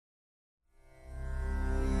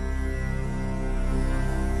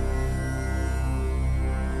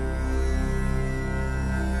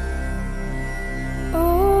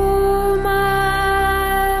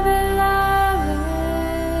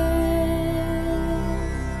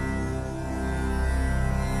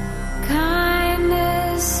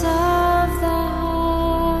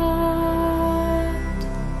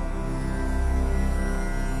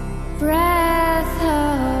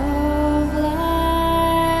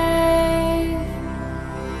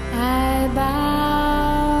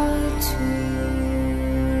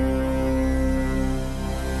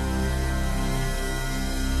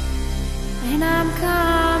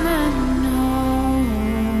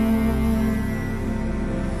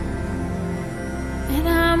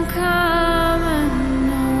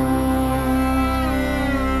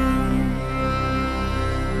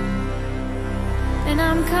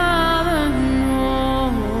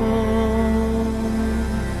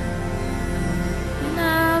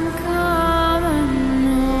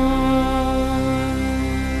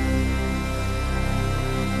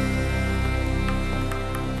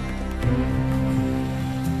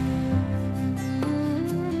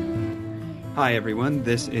Hi, everyone.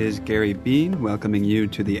 This is Gary Bean welcoming you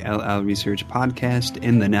to the LL Research Podcast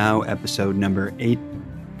in the Now, episode number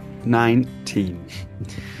 819.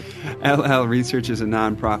 LL Research is a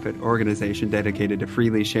nonprofit organization dedicated to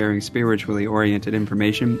freely sharing spiritually oriented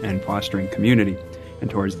information and fostering community. And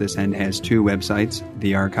towards this end has two websites,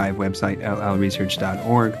 the archive website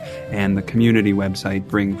llresearch.org and the community website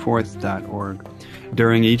bringforth.org.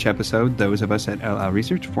 During each episode, those of us at LL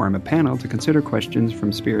Research form a panel to consider questions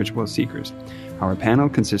from spiritual seekers. Our panel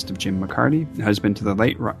consists of Jim McCarty, husband to the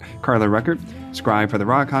late Carla Ruckert, scribe for the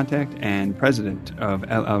Raw Contact, and president of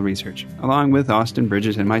LL Research, along with Austin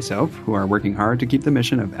Bridges and myself, who are working hard to keep the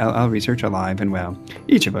mission of LL Research alive and well,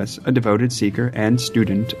 each of us a devoted seeker and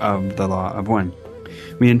student of the Law of One.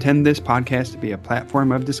 We intend this podcast to be a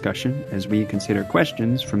platform of discussion as we consider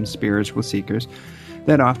questions from spiritual seekers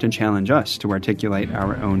that often challenge us to articulate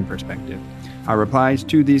our own perspective. Our replies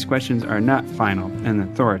to these questions are not final and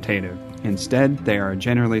authoritative. Instead, they are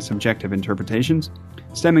generally subjective interpretations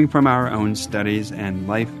stemming from our own studies and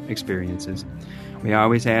life experiences. We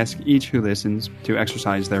always ask each who listens to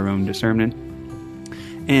exercise their own discernment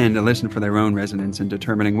and to listen for their own resonance in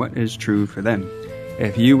determining what is true for them.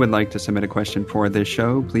 If you would like to submit a question for this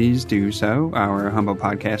show, please do so. Our humble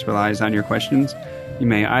podcast relies on your questions. You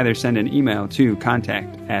may either send an email to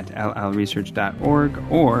contact@llresearch.org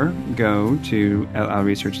or go to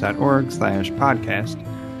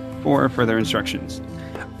llresearch.org/podcast for further instructions.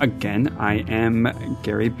 Again, I am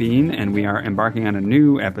Gary Bean, and we are embarking on a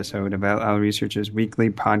new episode of LL Research's weekly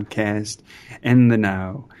podcast, In the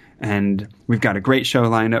Now. And we've got a great show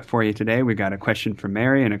lined up for you today. We've got a question from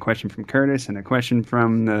Mary and a question from Curtis and a question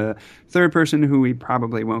from the third person who we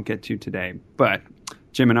probably won't get to today. But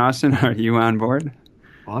Jim and Austin, are you on board?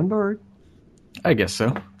 On board. I guess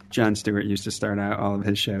so. Jon Stewart used to start out all of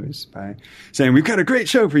his shows by saying, "We've got a great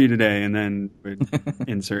show for you today," and then would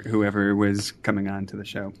insert whoever was coming on to the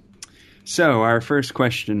show. So our first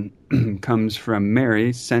question comes from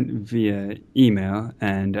Mary, sent via email.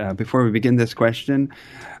 And before we begin this question,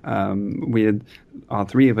 all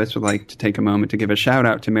three of us would like to take a moment to give a shout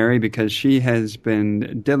out to Mary because she has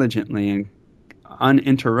been diligently and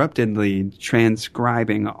uninterruptedly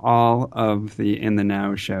transcribing all of the In the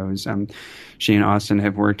Now shows. She and Austin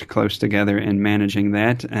have worked close together in managing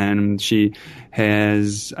that, and she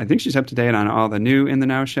has, I think she's up to date on all the new In the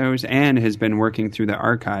Now shows and has been working through the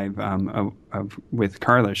archive with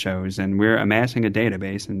Carla shows, and we're amassing a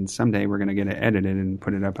database, and someday we're going to get it edited and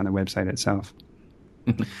put it up on the website itself.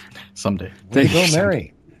 Someday. There you go,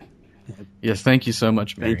 Mary. Yes, thank you so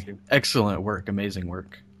much, Mary. Thank you. Excellent work, amazing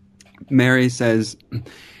work. Mary says,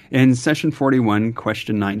 in session 41,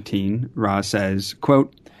 question 19, Ra says,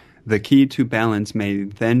 quote, "The key to balance may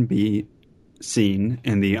then be seen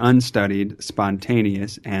in the unstudied,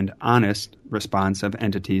 spontaneous, and honest response of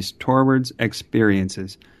entities towards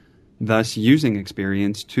experiences, thus using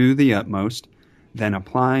experience to the utmost, then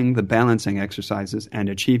applying the balancing exercises and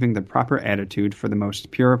achieving the proper attitude for the most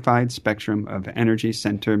purified spectrum of energy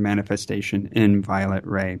center manifestation in violet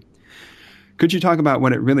ray. Could you talk about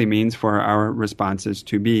what it really means for our responses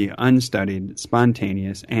to be unstudied,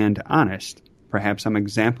 spontaneous, and honest? Perhaps some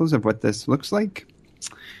examples of what this looks like?"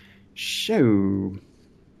 So,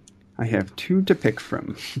 I have two to pick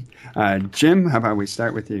from. Jim, how about we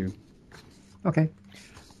start with you? Okay.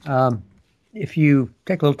 If you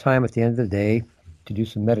take a little time at the end of the day to do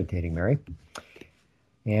some meditating, Mary,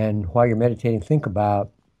 and while you're meditating, think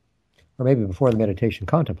about, or maybe before the meditation,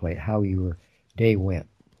 contemplate how your day went.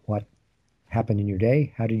 What happened in your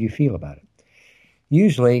day? How did you feel about it?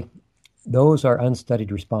 Usually, those are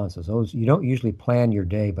unstudied responses. You don't usually plan your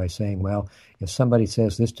day by saying, well, if somebody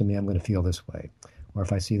says this to me, I'm going to feel this way. Or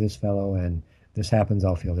if I see this fellow and this happens,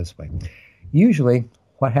 I'll feel this way. Usually,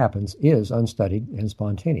 what happens is unstudied and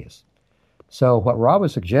spontaneous. So what Rob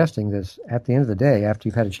was suggesting is at the end of the day, after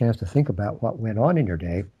you've had a chance to think about what went on in your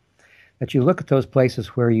day, that you look at those places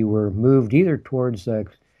where you were moved either towards,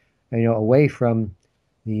 away from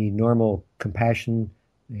the normal compassion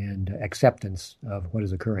and acceptance of what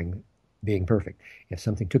is occurring, being perfect. If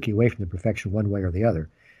something took you away from the perfection one way or the other,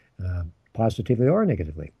 positively or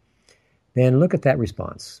negatively, then look at that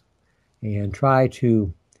response and try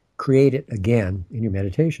to create it again in your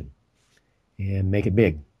meditation and make it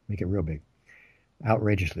big, make it real big,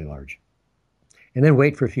 outrageously large. And then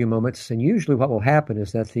wait for a few moments, and usually what will happen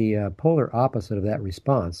is that the polar opposite of that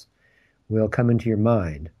response will come into your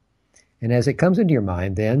mind. And as it comes into your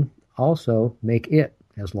mind, then also make it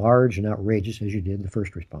as large and outrageous as you did in the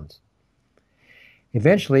first response.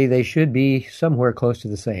 Eventually, they should be somewhere close to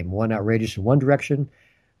the same. One outrageous in one direction,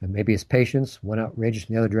 and maybe it's patience. One outrageous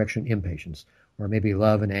in the other direction, impatience. Or maybe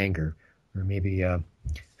love and anger. Or maybe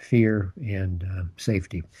fear and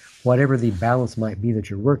safety, whatever the balance might be that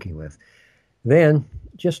you're working with. Then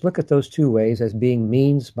just look at those two ways as being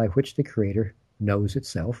means by which the Creator knows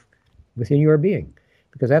itself within your being.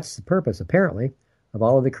 Because that's the purpose, apparently, of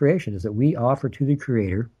all of the creation, is that we offer to the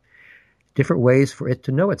Creator different ways for it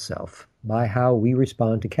to know itself by how we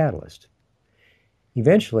respond to catalyst.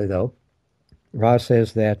 Eventually, though, Ross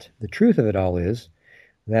says that the truth of it all is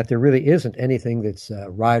that there really isn't anything that's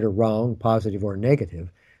right or wrong, positive or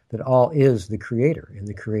negative, that all is the Creator, and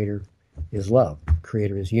the Creator is love. The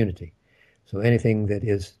Creator is unity. So anything that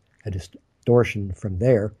is a distortion from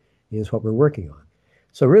there is what we're working on.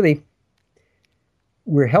 So really,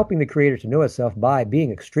 we're helping the Creator to know itself by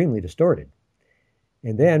being extremely distorted.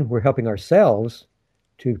 And then we're helping ourselves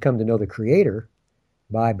to come to know the Creator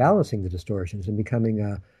by balancing the distortions and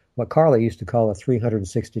becoming what Carla used to call a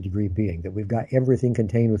 360-degree being, that we've got everything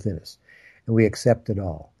contained within us, and we accept it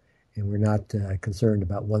all. And we're not concerned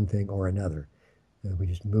about one thing or another. We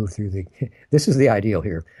just move through the... This is the ideal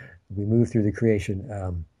here. We move through the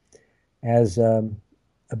creation as a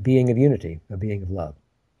being of unity, a being of love.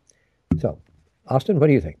 So, Austin, what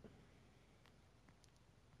do you think?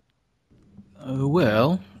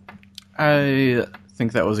 Well, I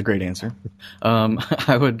think that was a great answer.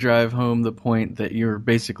 I would drive home the point that you're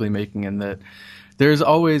basically making, in that there's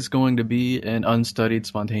always going to be an unstudied,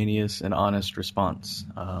 spontaneous, and honest response.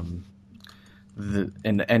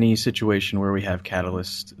 In any situation where we have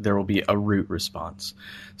catalyst, there will be a root response.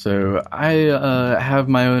 So I have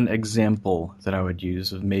my own example that I would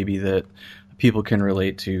use of maybe that people can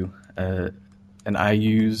relate to, and I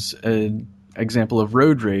use an example of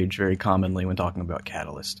road rage very commonly when talking about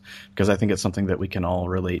catalyst, because I think it's something that we can all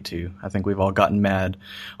relate to. I think we've all gotten mad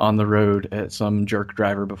on the road at some jerk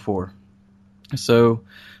driver before. So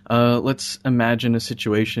let's imagine a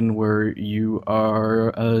situation where you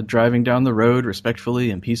are driving down the road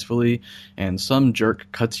respectfully and peacefully, and some jerk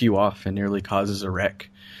cuts you off and nearly causes a wreck.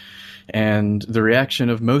 And the reaction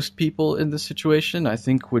of most people in this situation, I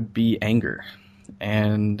think, would be anger.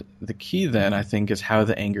 And the key then, I think, is how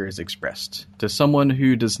the anger is expressed. To someone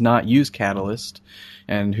who does not use catalyst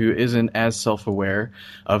and who isn't as self-aware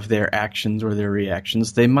of their actions or their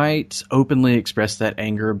reactions, they might openly express that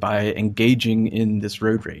anger by engaging in this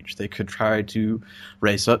road rage. They could try to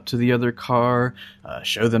race up to the other car,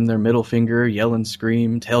 show them their middle finger, yell and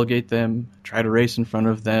scream, tailgate them, try to race in front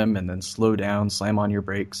of them, and then slow down, slam on your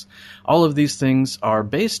brakes. All of these things are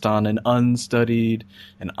based on an unstudied,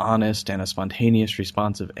 an honest, and a spontaneous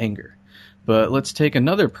response of anger. But let's take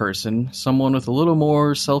another person, someone with a little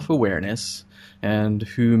more self-awareness, and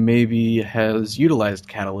who maybe has utilized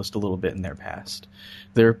catalyst a little bit in their past.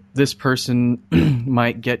 This person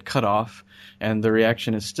might get cut off, and the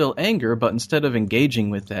reaction is still anger, but instead of engaging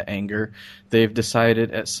with that anger, they've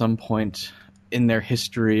decided at some point in their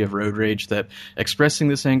history of road rage that expressing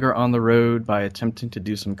this anger on the road by attempting to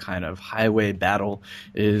do some kind of highway battle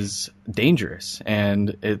is dangerous.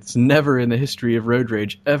 And it's never in the history of road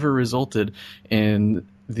rage ever resulted in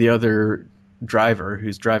the other driver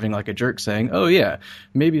who's driving like a jerk saying, oh yeah,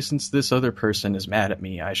 maybe since this other person is mad at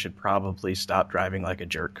me, I should probably stop driving like a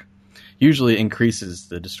jerk. Usually increases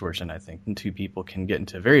the distortion, I think, and two people can get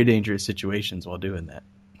into very dangerous situations while doing that.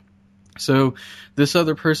 So this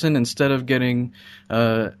other person, instead of getting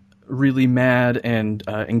really mad and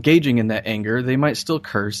engaging in that anger, they might still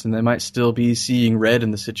curse and they might still be seeing red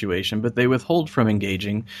in the situation, but they withhold from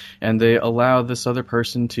engaging and they allow this other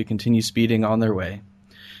person to continue speeding on their way.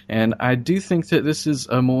 And I do think that this is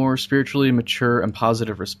a more spiritually mature and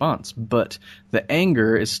positive response, but the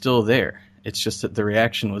anger is still there. It's just that the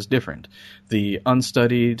reaction was different. The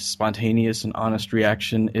unstudied, spontaneous, and honest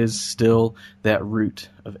reaction is still that root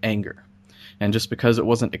of anger. And just because it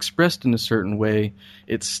wasn't expressed in a certain way,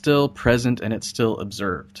 it's still present and it's still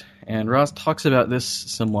observed. And Ross talks about this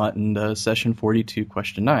somewhat in session 42,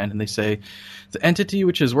 question 9. And they say, the entity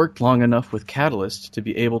which has worked long enough with catalyst to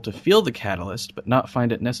be able to feel the catalyst but not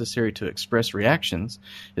find it necessary to express reactions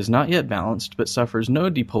is not yet balanced but suffers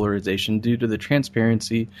no depolarization due to the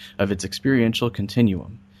transparency of its experiential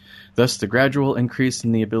continuum. Thus, the gradual increase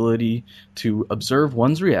in the ability to observe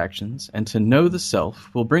one's reactions and to know the self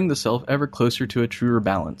will bring the self ever closer to a truer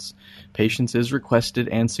balance. Patience is requested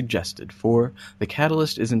and suggested, for the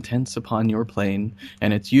catalyst is intense upon your plane,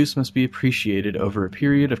 and its use must be appreciated over a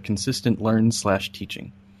period of consistent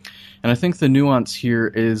learn/teaching. And I think the nuance here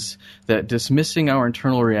is that dismissing our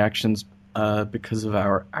internal reactions because of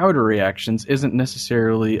our outer reactions isn't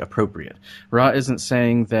necessarily appropriate. Ra isn't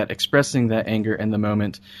saying that expressing that anger in the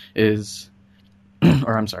moment is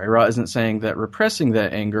or I'm sorry, Ra isn't saying that repressing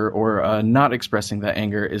that anger or not expressing that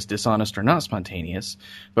anger is dishonest or not spontaneous,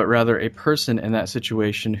 but rather a person in that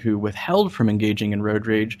situation who withheld from engaging in road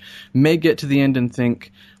rage may get to the end and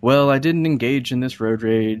think, well, I didn't engage in this road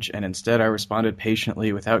rage, and instead I responded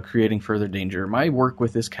patiently without creating further danger. My work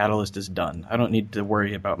with this catalyst is done. I don't need to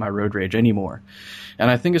worry about my road rage anymore. And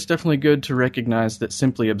I think it's definitely good to recognize that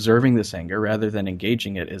simply observing this anger rather than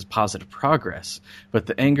engaging it is positive progress, but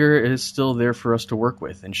the anger is still there for us to work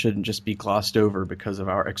with and shouldn't just be glossed over because of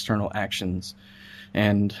our external actions.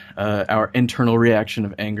 And our internal reaction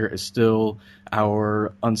of anger is still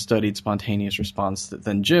our unstudied spontaneous response that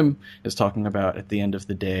then Jim is talking about at the end of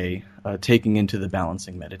the day, taking into the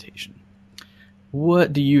balancing meditation.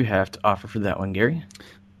 What do you have to offer for that one, Gary?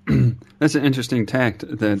 That's an interesting tact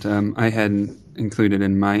that I hadn't included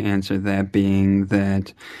in my answer, that being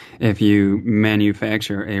that if you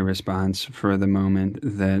manufacture a response for the moment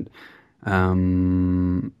that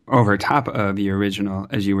over top of the original,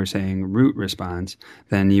 as you were saying, root response,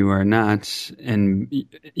 then you are not, and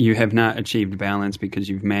you have not achieved balance because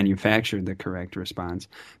you've manufactured the correct response,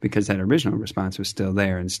 because that original response was still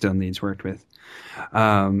there and still needs worked with.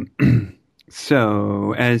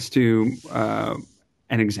 So as to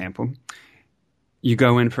an example, you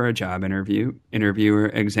go in for a job interview. Interviewer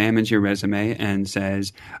examines your resume and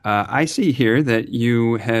says, I see here that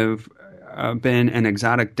you have been an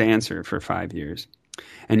exotic dancer for 5 years.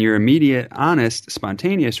 And your immediate, honest,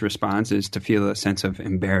 spontaneous response is to feel a sense of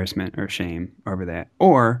embarrassment or shame over that.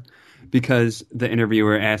 Or because the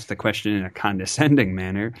interviewer asked the question in a condescending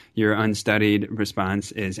manner, your unstudied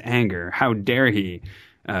response is anger. How dare he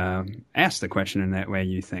ask the question in that way,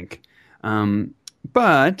 you think.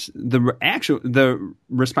 But the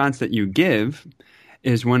response that you give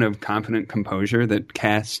is one of confident composure that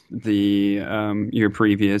casts your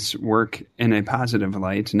previous work in a positive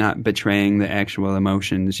light, not betraying the actual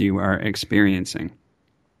emotions you are experiencing.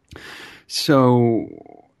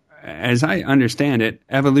 So, as I understand it,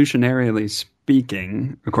 evolutionarily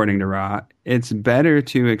speaking, according to Ra, it's better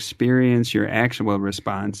to experience your actual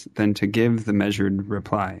response than to give the measured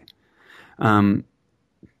reply.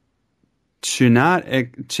 To not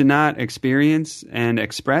experience and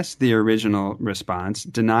express the original response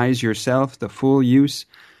denies yourself the full use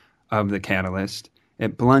of the catalyst.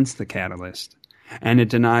 It blunts the catalyst. And it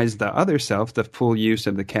denies the other self the full use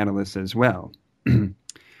of the catalyst as well.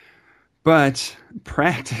 But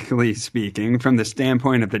practically speaking, from the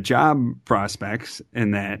standpoint of the job prospects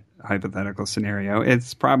in that hypothetical scenario,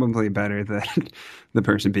 it's probably better that the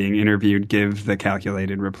person being interviewed give the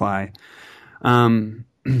calculated reply.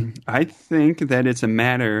 I think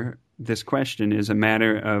that this question is a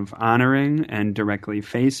matter of honoring and directly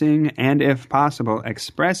facing, and if possible,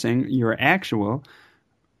 expressing your actual,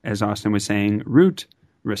 as Austin was saying, root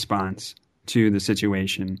response to the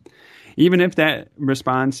situation. Even if that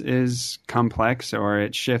response is complex or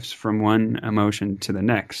it shifts from one emotion to the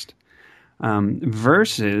next,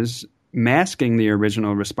 versus masking the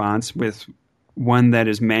original response with one that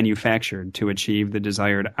is manufactured to achieve the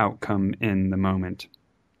desired outcome in the moment.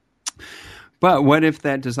 But what if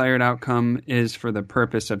that desired outcome is for the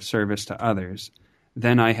purpose of service to others?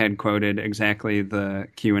 Then I had quoted exactly the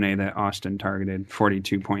Q&A that Austin targeted,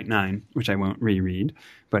 42.9, which I won't reread,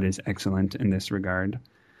 but is excellent in this regard.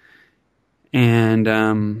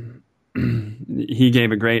 And he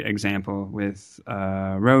gave a great example with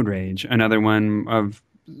road rage. Another one of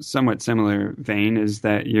somewhat similar vein is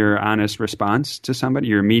that your honest response to somebody,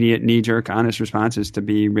 your immediate knee-jerk honest response is to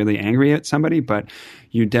be really angry at somebody, but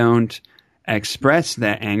you don't express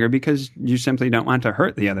that anger because you simply don't want to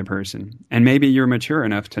hurt the other person. And maybe you're mature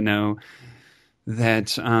enough to know that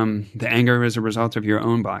the anger is a result of your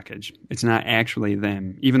own blockage. It's not actually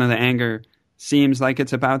them. Even though the anger seems like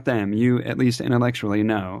it's about them, you at least intellectually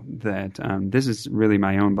know that this is really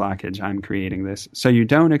my own blockage. I'm creating this. So you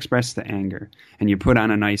don't express the anger, and you put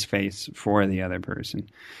on a nice face for the other person.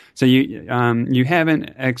 So you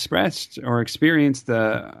haven't expressed or experienced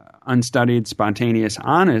the unstudied, spontaneous,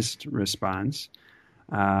 honest response.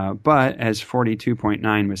 But as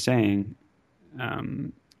 42.9 was saying,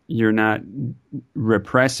 you're not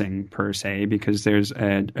repressing per se because there's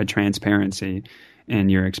a transparency in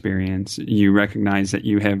your experience. You recognize that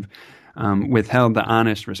you have withheld the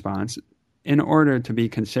honest response in order to be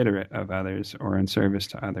considerate of others or in service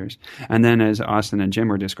to others. And then, as Austin and Jim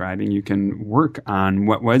were describing, you can work on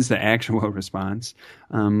what was the actual response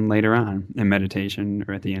later on in meditation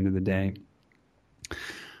or at the end of the day.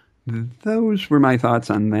 Those were my thoughts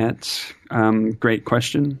on that. Great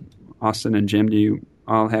question. Austin and Jim, do you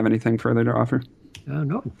all have anything further to offer?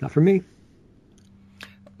 No, not for me.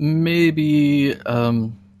 Maybe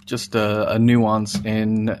just a nuance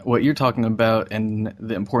in what you're talking about and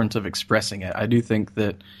the importance of expressing it. I do think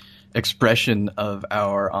that expression of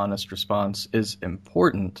our honest response is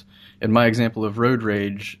important. In my example of road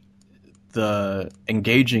rage, the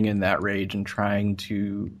engaging in that rage and trying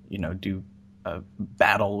to, do a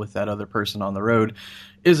battle with that other person on the road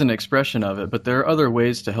is an expression of it, but there are other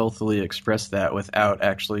ways to healthily express that without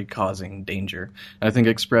actually causing danger. And I think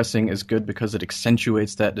expressing is good because it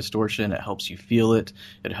accentuates that distortion. It helps you feel it.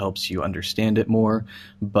 It helps you understand it more.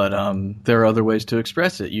 But there are other ways to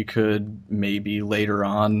express it. You could maybe later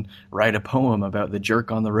on write a poem about the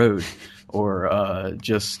jerk on the road, or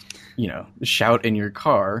just shout in your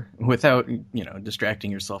car without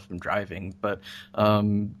distracting yourself from driving. But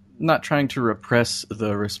not trying to repress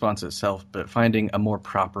the response itself, but finding a more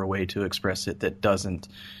proper way to express it that doesn't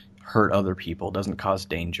hurt other people, doesn't cause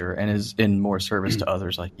danger, and is in more service to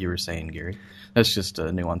others, like you were saying, Gary. That's just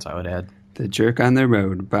a nuance I would add. The Jerk on the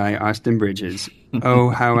Road by Austin Bridges.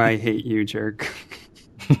 Oh, how I hate you, jerk.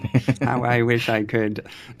 How I wish I could... ...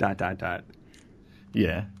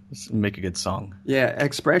 Yeah, make a good song. Yeah,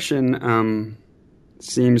 expression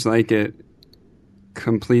seems like it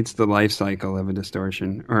completes the life cycle of a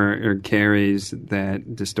distortion, or carries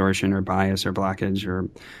that distortion or bias or blockage or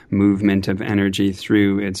movement of energy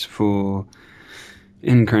through its full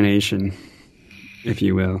incarnation, if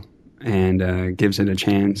you will, and gives it a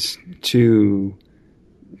chance to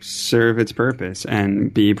serve its purpose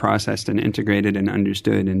and be processed and integrated and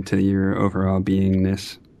understood into your overall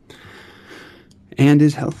beingness, and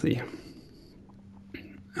is healthy.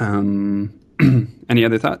 Any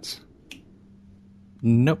other thoughts?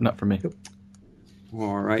 Nope, not for me.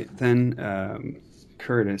 All right, then.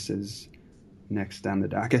 Curtis is next on the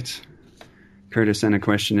docket. Curtis sent a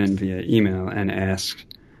question in via email and asked,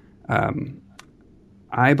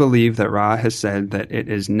 I believe that Ra has said that it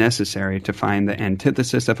is necessary to find the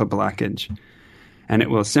antithesis of a blockage, and it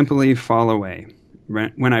will simply fall away.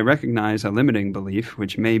 When I recognize a limiting belief,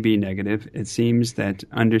 which may be negative, it seems that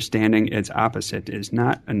understanding its opposite is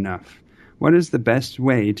not enough. What is the best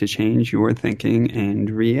way to change your thinking and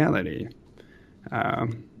reality?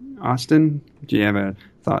 Austin, do you have a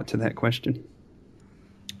thought to that question?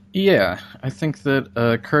 Yeah, I think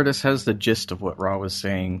that Curtis has the gist of what Ra was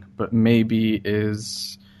saying, but maybe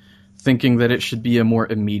is thinking that it should be a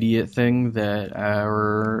more immediate thing, that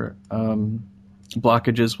our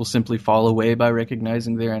blockages will simply fall away by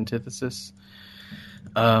recognizing their antithesis.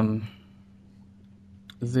 Ra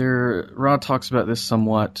talks about this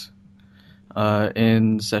somewhat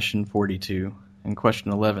in session 42. In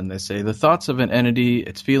question 11, they say, the thoughts of an entity,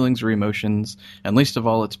 its feelings or emotions, and least of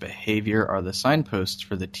all its behavior, are the signposts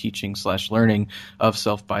for the teaching/learning of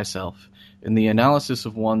self by self. In the analysis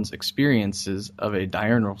of one's experiences of a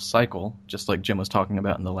diurnal cycle, just like Jim was talking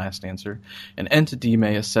about in the last answer, an entity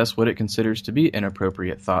may assess what it considers to be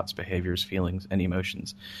inappropriate thoughts, behaviors, feelings, and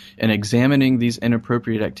emotions. In examining these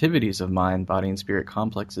inappropriate activities of mind, body, and spirit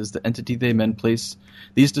complexes, the entity they men place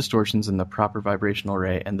these distortions in the proper vibrational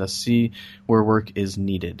array and thus see where work is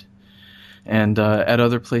needed. And at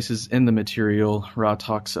other places in the material, Ra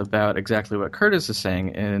talks about exactly what Curtis is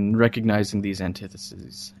saying in recognizing these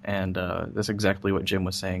antitheses. And that's exactly what Jim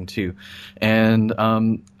was saying, too. And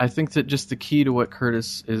I think that just the key to what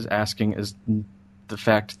Curtis is asking is the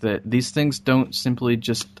fact that these things don't simply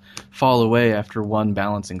just fall away after one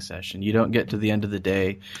balancing session. You don't get to the end of the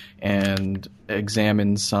day and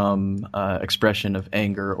examine some expression of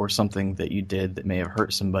anger or something that you did that may have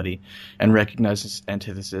hurt somebody and recognize this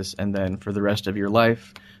antithesis, and then for the rest of your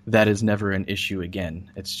life, that is never an issue again.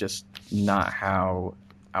 It's just not how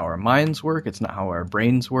our minds work. It's not how our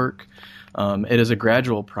brains work. It is a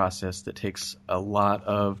gradual process that takes a lot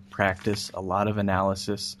of practice, a lot of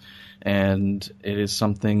analysis, and it is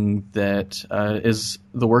something that is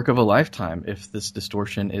the work of a lifetime. If this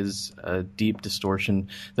distortion is a deep distortion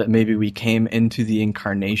that maybe we came into the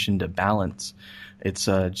incarnation to balance, it's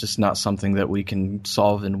just not something that we can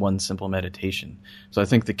solve in one simple meditation. So I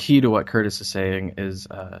think the key to what Curtis is saying is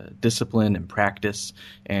discipline and practice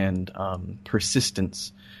and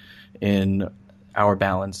persistence in our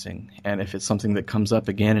balancing. And if it's something that comes up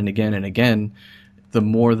again and again and again, the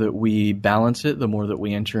more that we balance it, the more that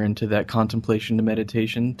we enter into that contemplation to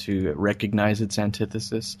meditation to recognize its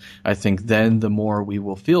antithesis, I think then the more we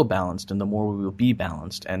will feel balanced and the more we will be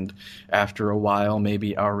balanced. And after a while,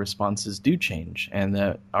 maybe our responses do change and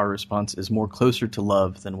that our response is more closer to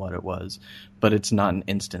love than what it was. But it's not an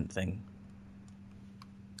instant thing.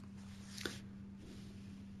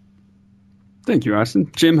 Thank you, Austin.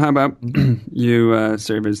 Jim, how about you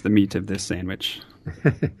serve as the meat of this sandwich?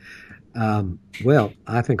 Well,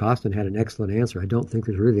 I think Austin had an excellent answer. I don't think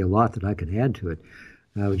there's really a lot that I can add to it.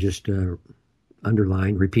 I would just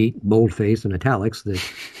underline, repeat, boldface, and italics that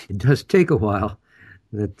it does take a while,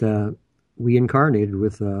 that we incarnated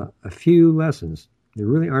with a few lessons. There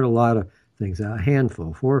really aren't a lot of things, a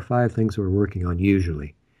handful, 4 or 5 things we're working on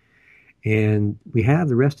usually. And we have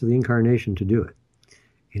the rest of the incarnation to do it.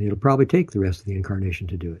 And it'll probably take the rest of the incarnation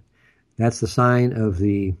to do it. That's the sign of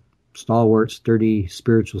the stalwart, sturdy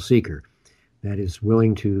spiritual seeker that is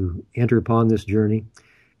willing to enter upon this journey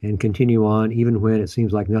and continue on even when it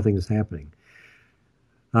seems like nothing is happening.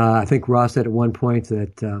 I think Ross said at one point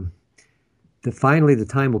that finally the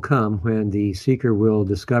time will come when the seeker will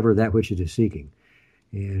discover that which it is seeking.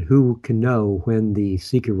 And who can know when the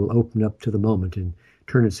seeker will open up to the moment and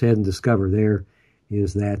turn its head and discover there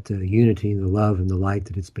is that unity and the love and the light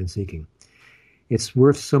that it's been seeking. It's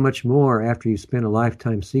worth so much more after you spend a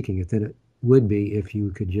lifetime seeking it than it would be if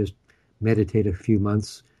you could just meditate a few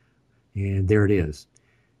months and there it is.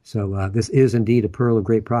 So this is indeed a pearl of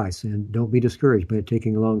great price, and don't be discouraged by it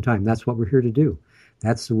taking a long time. That's what we're here to do.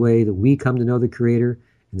 That's the way that we come to know the Creator,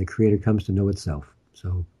 and the Creator comes to know itself.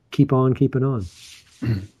 So keep on keeping on.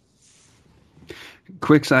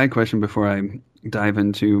 Quick side question before I dive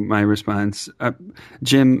into my response.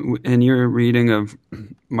 Jim, in your reading of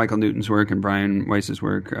Michael Newton's work and Brian Weiss's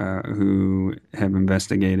work, who have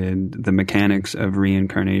investigated the mechanics of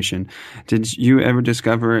reincarnation, did you ever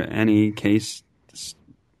discover any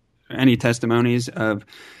testimonies of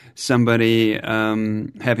somebody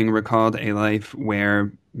having recalled a life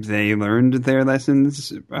where they learned their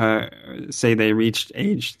lessons, say they reached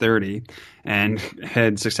age 30 and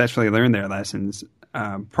had successfully learned their lessons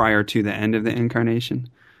prior to the end of the incarnation?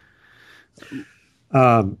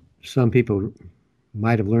 Some people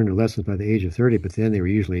might have learned their lessons by the age of 30, but then they were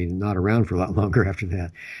usually not around for a lot longer after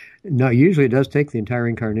that. No, usually it does take the entire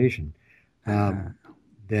incarnation. You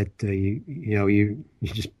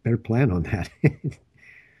just better plan on that.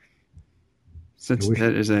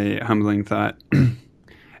 That is a humbling thought.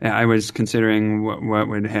 I was considering what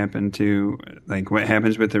would happen to, like, what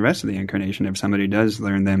happens with the rest of the incarnation if somebody does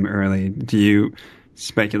learn them early. Do you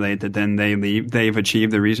speculate that then they leave? They've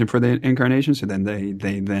achieved the reason for the incarnation, so then they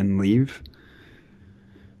then leave?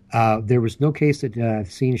 There was no case that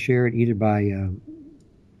I've seen shared either by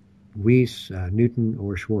Weiss, Newton,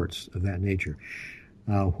 or Schwartz of that nature.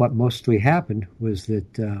 What mostly happened was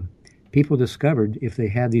that people discovered, if they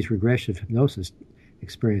had these regressive hypnosis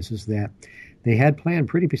experiences, that they had planned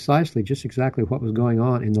pretty precisely just exactly what was going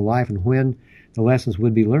on in the life and when the lessons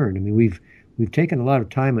would be learned. I mean, we've taken a lot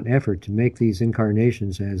of time and effort to make these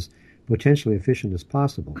incarnations as potentially efficient as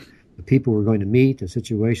possible. The people we're going to meet, the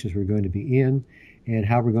situations we're going to be in, and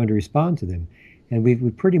how we're going to respond to them. And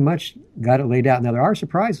we've pretty much got it laid out. Now, there are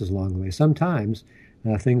surprises along the way. Sometimes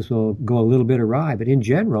things will go a little bit awry, but in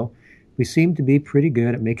general, we seem to be pretty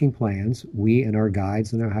good at making plans, we and our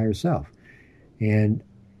guides and our higher self. And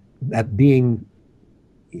at being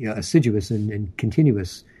assiduous and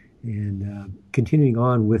continuous and continuing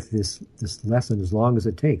on with this lesson as long as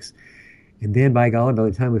it takes. And then, by golly, by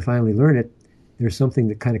the time we finally learn it, there's something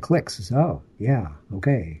that kind of clicks. It's, oh, yeah,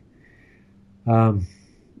 okay.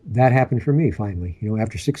 That happened for me finally.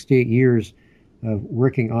 After 68 years of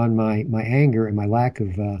working on my anger and my lack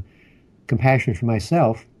of compassion for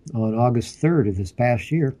myself, on August 3rd of this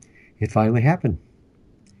past year, it finally happened.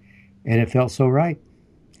 And it felt so right.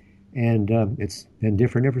 And it's been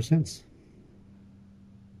different ever since.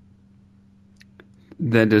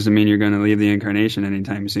 That doesn't mean you're going to leave the incarnation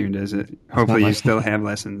anytime soon, does it? Hopefully you still have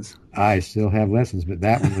lessons. I still have lessons, but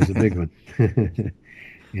that one was a big one.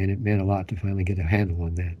 And it meant a lot to finally get a handle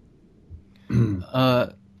on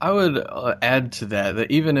that. I would add to that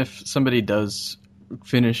even if somebody does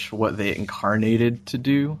finish what they incarnated to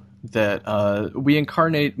do, that we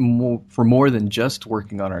incarnate for more than just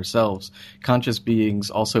working on ourselves. Conscious beings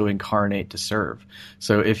also incarnate to serve.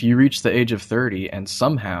 So if you reach the age of 30 and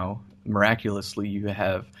somehow, miraculously, you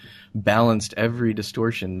have balanced every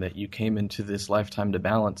distortion that you came into this lifetime to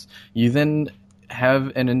balance, you then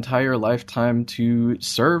have an entire lifetime to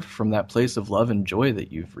serve from that place of love and joy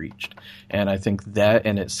that you've reached. And I think that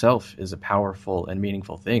in itself is a powerful and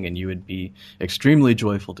meaningful thing, and you would be extremely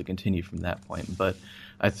joyful to continue from that point. But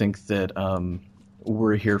I think that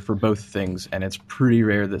we're here for both things, and it's pretty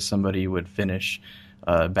rare that somebody would finish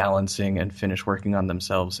balancing and finish working on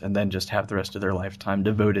themselves and then just have the rest of their lifetime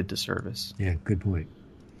devoted to service. Yeah, good point.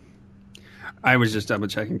 I was just double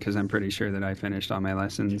checking because I'm pretty sure that I finished all my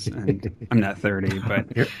lessons, and I'm not 30, but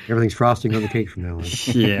everything's frosting on the cake from now on.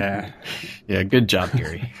 Yeah. Yeah, good job,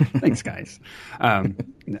 Gary. Thanks, guys. I'm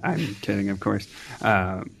kidding, of course.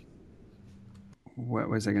 What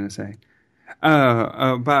was I going to say?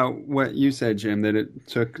 About what you said, Jim, that it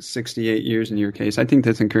took 68 years in your case. I think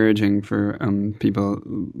that's encouraging for people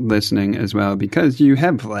listening as well, because you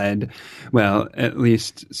have led, well, at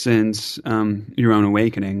least since your own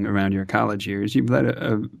awakening around your college years, you've led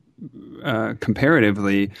a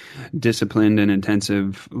comparatively disciplined and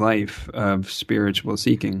intensive life of spiritual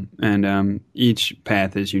seeking. And each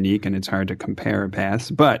path is unique, and it's hard to compare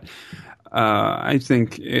paths. But I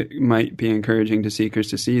think it might be encouraging to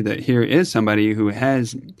seekers to see that here is somebody who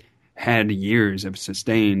has had years of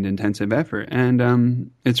sustained intensive effort,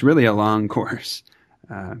 and it's really a long course.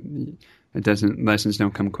 Lessons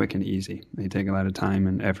don't come quick and easy. They take a lot of time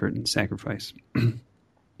and effort and sacrifice.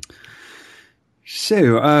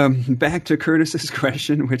 So, back to Curtis's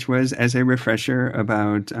question, which was as a refresher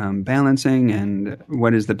about balancing and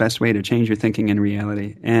what is the best way to change your thinking in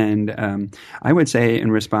reality. And I would say,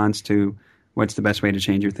 in response to what's the best way to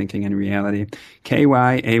change your thinking in reality,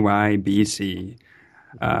 KYAYBC,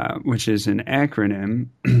 which is an acronym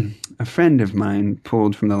a friend of mine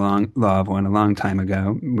pulled from the Law of One a long time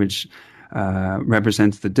ago, which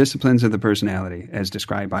represents the disciplines of the personality as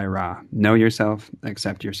described by Ra. Know yourself,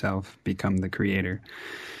 accept yourself, become the creator.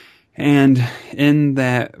 And in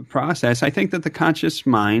that process, I think that the conscious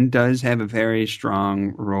mind does have a very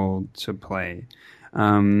strong role to play.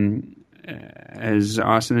 As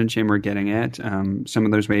Austin and Jim were getting at, some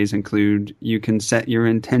of those ways include you can set your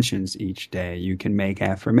intentions each day. You can make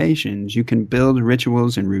affirmations. You can build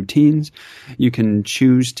rituals and routines. You can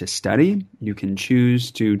choose to study. You can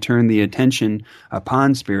choose to turn the attention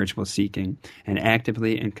upon spiritual seeking and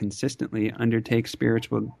actively and consistently undertake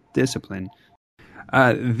spiritual discipline.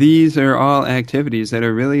 These are all activities that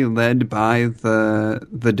are really led by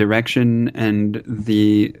the direction and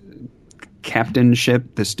the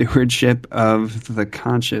captainship, the stewardship of the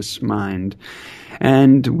conscious mind.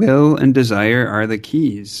 And will and desire are the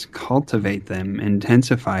keys. Cultivate them,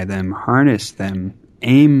 intensify them, harness them,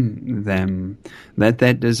 aim them. Let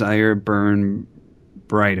that desire burn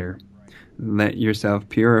brighter. Let yourself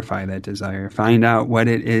purify that desire. Find out what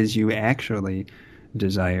it is you actually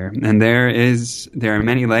desire. And there are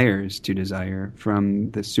many layers to desire, from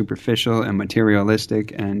the superficial and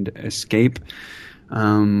materialistic and escape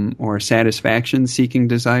or satisfaction-seeking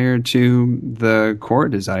desire to the core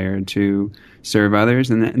desire to serve others,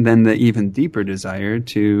 and then the even deeper desire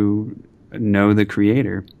to know the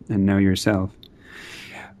Creator and know yourself.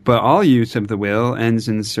 But all use of the will ends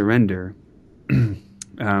in surrender.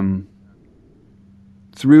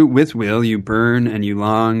 With will, you burn and you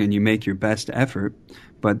long and you make your best effort,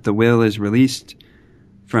 but the will is released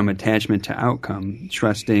from attachment to outcome,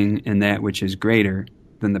 trusting in that which is greater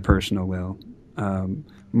than the personal will.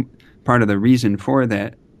 Part of the reason for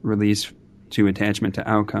that release to attachment to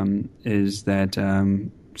outcome is that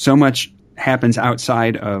so much happens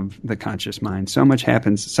outside of the conscious mind. So much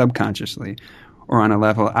happens subconsciously or on a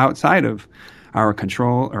level outside of our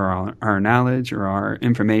control or our knowledge or our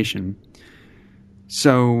information.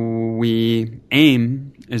 So we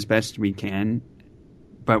aim as best we can,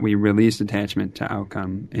 but we release attachment to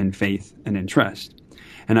outcome in faith and in trust.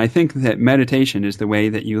 And I think that meditation is the way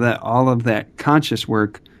that you let all of that conscious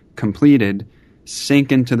work completed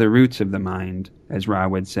sink into the roots of the mind, as Ra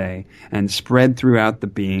would say, and spread throughout the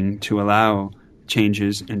being to allow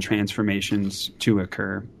changes and transformations to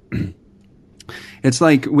occur. It's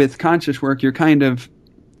like with conscious work, you're kind of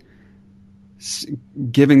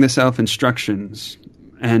giving the self instructions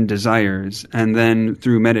and desires, and then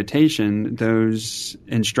through meditation, those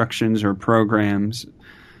instructions or programs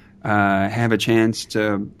have a chance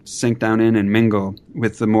to sink down in and mingle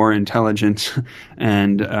with the more intelligent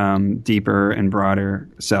and deeper and broader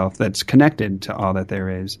self that's connected to all that there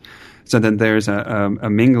is. So that there's a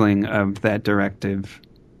mingling of that directive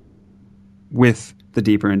with the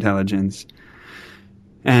deeper intelligence,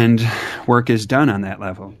 and work is done on that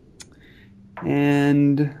level.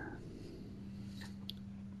 And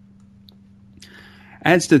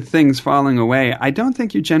as to things falling away, I don't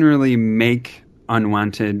think you generally make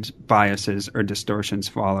unwanted biases or distortions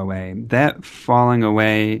fall away. That falling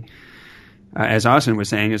away, as Austin was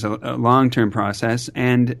saying, is a long-term process,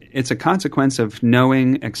 and it's a consequence of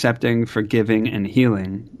knowing, accepting, forgiving, and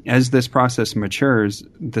healing. As this process matures,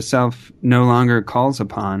 the self no longer calls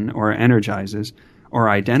upon or energizes or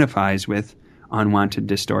identifies with unwanted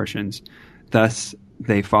distortions. Thus,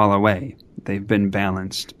 they fall away. They've been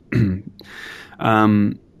balanced.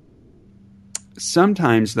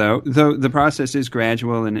 Sometimes, though the process is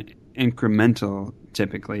gradual and incremental,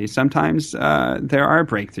 typically, sometimes there are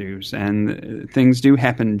breakthroughs and things do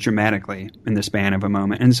happen dramatically in the span of a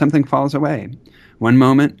moment, and something falls away. One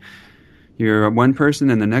moment, you're one person,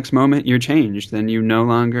 and the next moment you're changed. Then you no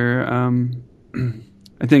longer.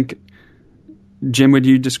 I think, Jim, would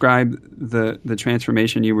you describe the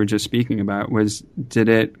transformation you were just speaking about? Did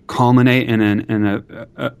it culminate in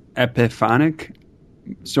a epiphanic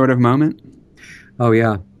sort of moment? Oh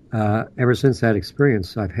yeah. Ever since that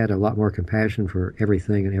experience, I've had a lot more compassion for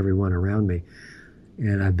everything and everyone around me,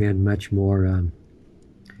 and I've been much more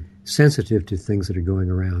sensitive to things that are going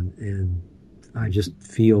around, and I just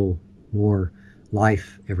feel more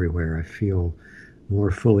life everywhere. I feel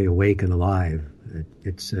more fully awake and alive.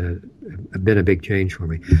 It's been a big change for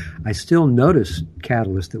me. I still notice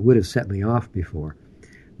catalysts that would have set me off before,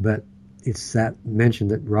 but it's that mention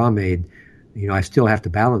that Ra made. I still have to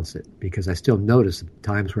balance it because I still notice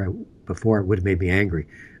times where before it would have made me angry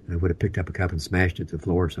and I would have picked up a cup and smashed it to the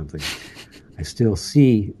floor or something. I still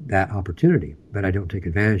see that opportunity, but I don't take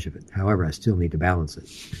advantage of it. However, I still need to balance it.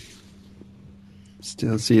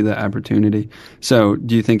 Still see the opportunity. So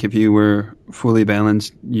do you think if you were fully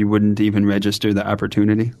balanced, you wouldn't even register the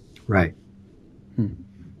opportunity? Right.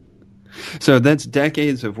 So that's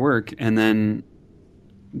decades of work, and then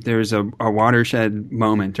there's a watershed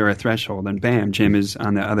moment or a threshold, and bam, Jim is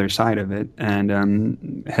on the other side of it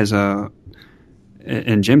and has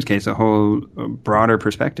in Jim's case, a whole broader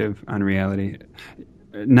perspective on reality.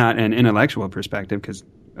 Not an intellectual perspective, because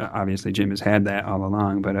obviously Jim has had that all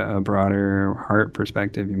along, but a broader heart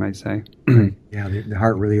perspective, you might say. Yeah, the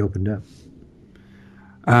heart really opened up.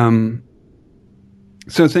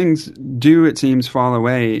 So things do, it seems, fall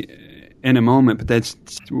away in a moment, but that's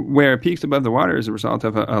where it peaks above the water as a result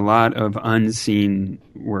of a lot of unseen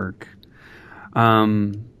work.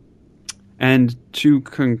 And to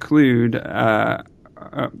conclude,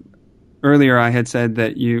 earlier I had said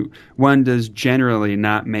that one does generally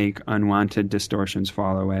not make unwanted distortions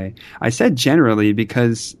fall away. I said generally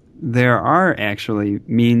because there are actually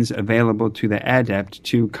means available to the adept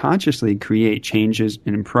to consciously create changes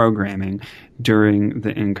in programming during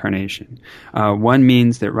the incarnation. One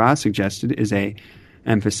means that Ra suggested is a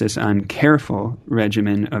emphasis on careful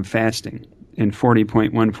regimen of fasting. In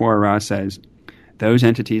 40.14, Ra says, "Those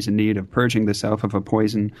entities in need of purging the self of a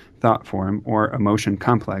poison thought form or emotion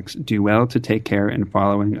complex do well to take care in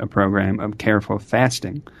following a program of careful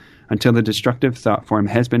fasting until the destructive thought form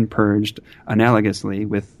has been purged analogously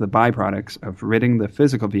with the byproducts of ridding the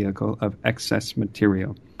physical vehicle of excess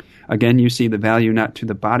material. Again, you see the value not to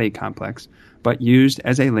the body complex, but used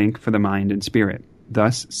as a link for the mind and spirit.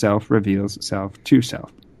 Thus, self reveals self to self."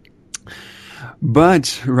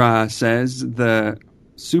 But, Ra says, the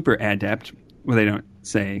super adept, well, they don't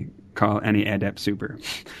call any adept super,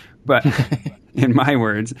 but in my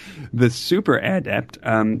words, the super adept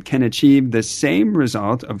can achieve the same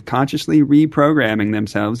result of consciously reprogramming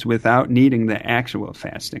themselves without needing the actual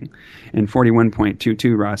fasting. In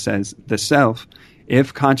 41.22, Ra says, "The self,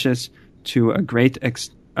 if conscious to a great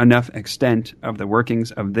enough extent of the workings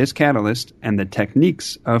of this catalyst and the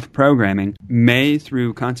techniques of programming, may,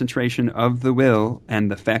 through concentration of the will and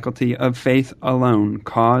the faculty of faith alone,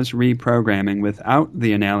 cause reprogramming without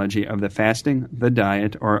the analogy of the fasting, the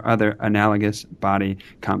diet, or other analogous body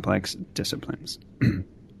complex disciplines." And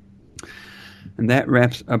that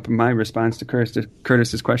wraps up my response to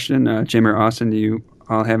Curtis's question. Jim or Austin, do you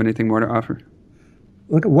all have anything more to offer?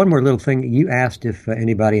 Look, one more little thing. You asked if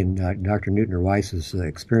anybody in Dr. Newton or Weiss's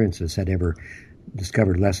experiences had ever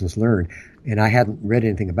discovered lessons learned, and I hadn't read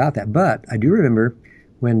anything about that. But I do remember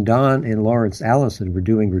when Don and Lawrence Allison were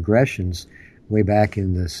doing regressions way back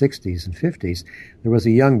in the 60s and 50s, there was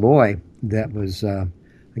a young boy that was,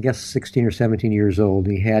 16 or 17 years old,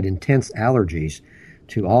 and he had intense allergies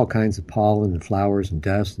to all kinds of pollen and flowers and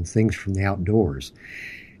dust and things from the outdoors.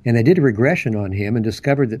 And they did a regression on him and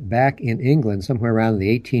discovered that back in England, somewhere around the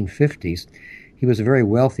 1850s, he was a very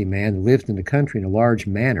wealthy man who lived in the country in a large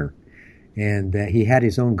manor. And he had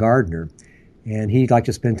his own gardener. And he liked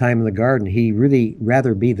to spend time in the garden. He really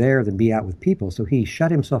rather be there than be out with people. So he shut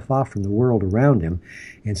himself off from the world around him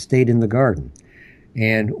and stayed in the garden.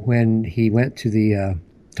 And when he went to the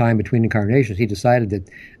time between incarnations, he decided that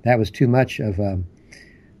that was too much of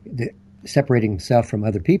separating himself from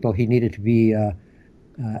other people. He needed to be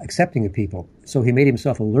accepting of people. So he made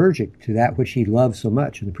himself allergic to that which he loved so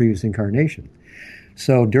much in the previous incarnation.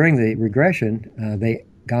 So during the regression, they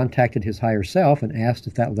contacted his higher self and asked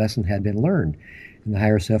if that lesson had been learned. And the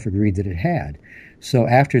higher self agreed that it had. So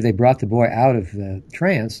after they brought the boy out of the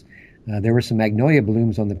trance, there were some magnolia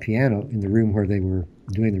blooms on the piano in the room where they were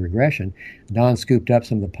doing the regression. Don scooped up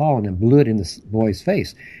some of the pollen and blew it in the boy's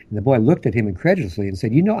face. And the boy looked at him incredulously and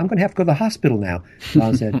said, "I'm going to have to go to the hospital now."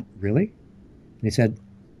 Don said, "Really?" And he said,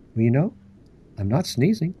 "Well, I'm not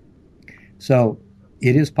sneezing." So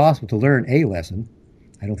it is possible to learn a lesson.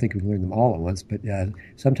 I don't think we can learn them all at once, but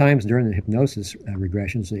sometimes during the hypnosis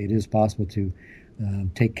regressions, it is possible to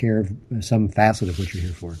take care of some facet of what you're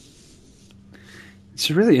here for. It's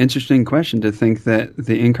a really interesting question to think that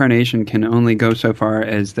the incarnation can only go so far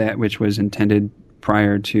as that which was intended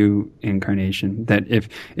prior to incarnation. That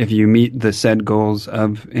if you meet the said goals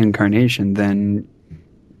of incarnation, then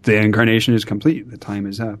the incarnation is complete. The time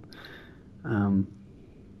is up.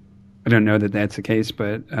 I don't know that that's the case,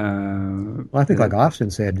 but... well, I think like Austin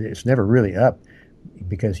said, it's never really up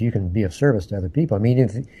because you can be of service to other people. I mean,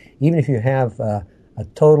 even if you have a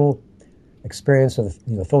total experience of,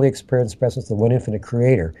 fully experienced presence of the one infinite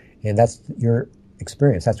creator, and that's your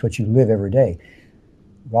experience, that's what you live every day.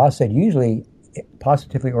 Ross said usually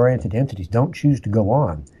positively oriented entities don't choose to go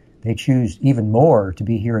on. They choose even more to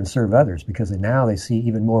be here and serve others because now they see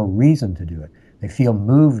even more reason to do it. They feel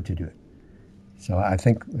moved to do it. So I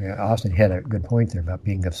think Austin had a good point there about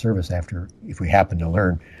being of service if we happen to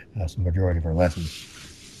learn the majority of our lessons.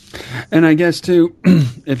 And I guess, too,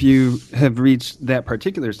 if you have reached that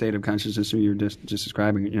particular state of consciousness, or you're just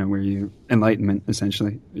describing, where you, enlightenment,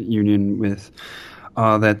 essentially, union with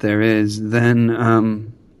all that there is,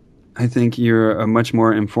 then I think you're a much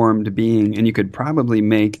more informed being, and you could probably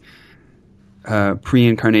make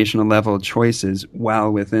pre-incarnational level choices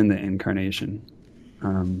while within the incarnation.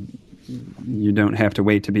 You don't have to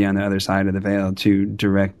wait to be on the other side of the veil to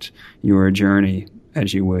direct your journey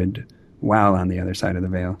as you would while on the other side of the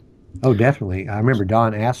veil. Oh, definitely. I remember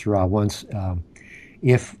Don Astra once,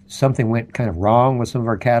 if something went kind of wrong with some of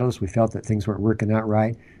our catalysts, we felt that things weren't working out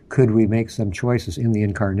right, could we make some choices in the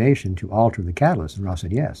incarnation to alter the catalyst? And Ross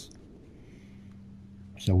said yes.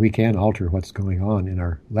 So we can alter what's going on in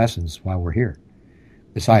our lessons while we're here.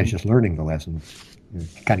 Besides just learning the lessons,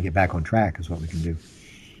 kind of get back on track is what we can do.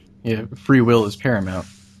 Yeah, free will is paramount.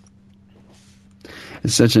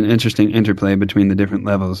 It's such an interesting interplay between the different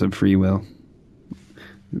levels of free will,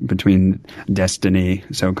 between destiny,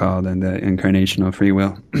 so-called, and the incarnational free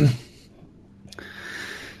will.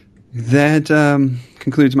 That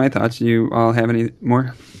concludes my thoughts. Do you all have any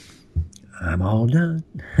more? I'm all done.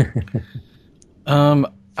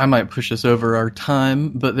 I might push us over our time,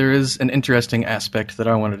 but there is an interesting aspect that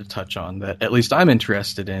I wanted to touch on that at least I'm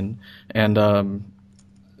interested in, and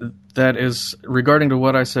that is regarding to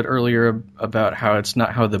what I said earlier about how it's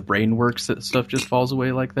not how the brain works that stuff just falls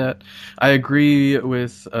away like that. I agree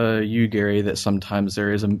with you, Gary, that sometimes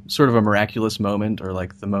there is a sort of a miraculous moment, or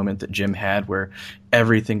like the moment that Jim had where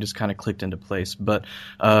everything just kind of clicked into place. But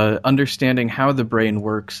understanding how the brain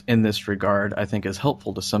works in this regard, I think, is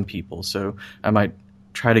helpful to some people. So I might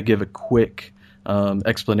try to give a quick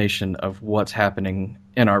explanation of what's happening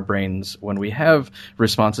in our brains when we have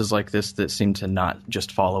responses like this that seem to not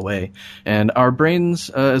just fall away. And our brains,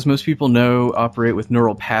 as most people know, operate with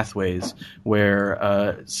neural pathways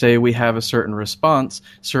where, say we have a certain response,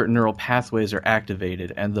 certain neural pathways are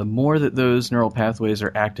activated. And the more that those neural pathways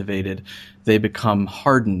are activated, they become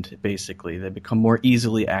hardened, basically. They become more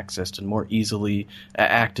easily accessed and more easily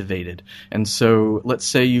activated. And so let's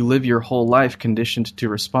say you live your whole life conditioned to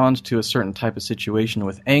respond to a certain type of situation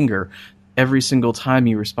with anger. Every single time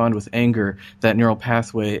you respond with anger, that neural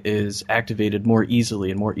pathway is activated more easily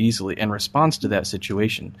in response to that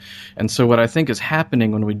situation. And so what I think is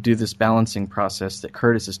happening when we do this balancing process that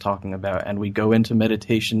Curtis is talking about, and we go into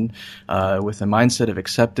meditation with a mindset of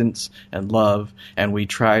acceptance and love, and we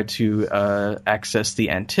try to access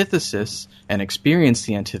the antithesis and experience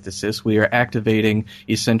the antithesis, we are activating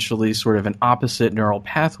essentially sort of an opposite neural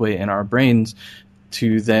pathway in our brains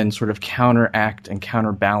to then sort of counteract and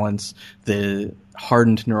counterbalance the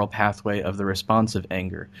hardened neural pathway of the response of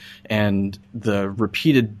anger. And the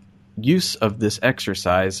repeated use of this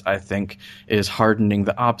exercise, I think, is hardening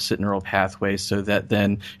the opposite neural pathway so that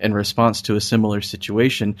then in response to a similar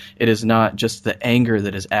situation, it is not just the anger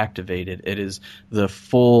that is activated, it is the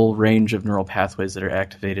full range of neural pathways that are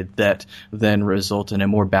activated that then result in a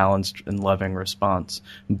more balanced and loving response.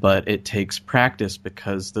 But it takes practice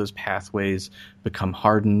because those pathways become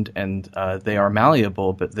hardened and they are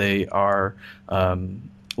malleable, but they are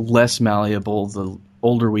less malleable the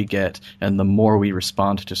older we get and the more we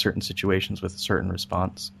respond to certain situations with a certain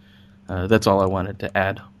response. That's all I wanted to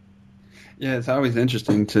add. Yeah, it's always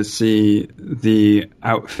interesting to see the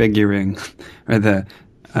outfiguring or the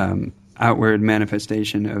outward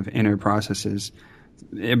manifestation of inner processes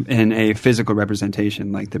in a physical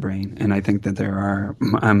representation like the brain. And I think that there are,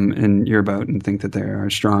 I'm in your boat and think that there are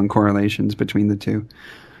strong correlations between the two.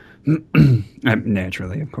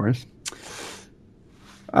 Naturally, of course.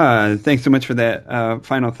 Thanks so much for that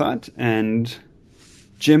final thought. And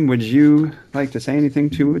Jim, would you like to say anything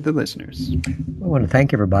to the listeners? I want to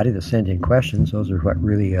thank everybody that sent in questions. Those are what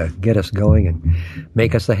really get us going and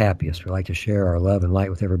make us the happiest. We like to share our love and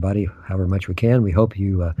light with everybody however much we can. We hope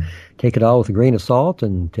you take it all with a grain of salt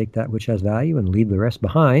and take that which has value and leave the rest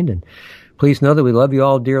behind. And please know that we love you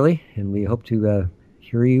all dearly, and we hope to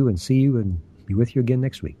hear you and see you and be with you again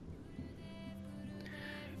next week.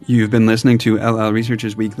 You've been listening to LL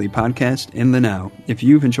Research's weekly podcast, In the Now. If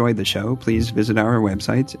you've enjoyed the show, please visit our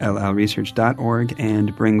websites, llresearch.org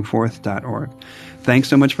and bringforth.org. Thanks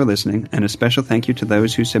so much for listening, and a special thank you to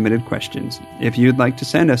those who submitted questions. If you'd like to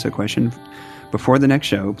send us a question before the next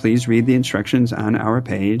show, please read the instructions on our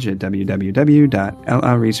page at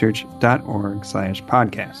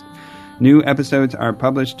www.llresearch.org/podcast. New episodes are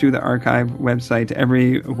published to the archive website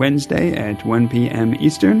every Wednesday at 1 p.m.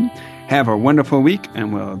 Eastern. Have a wonderful week,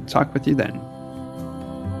 and we'll talk with you then.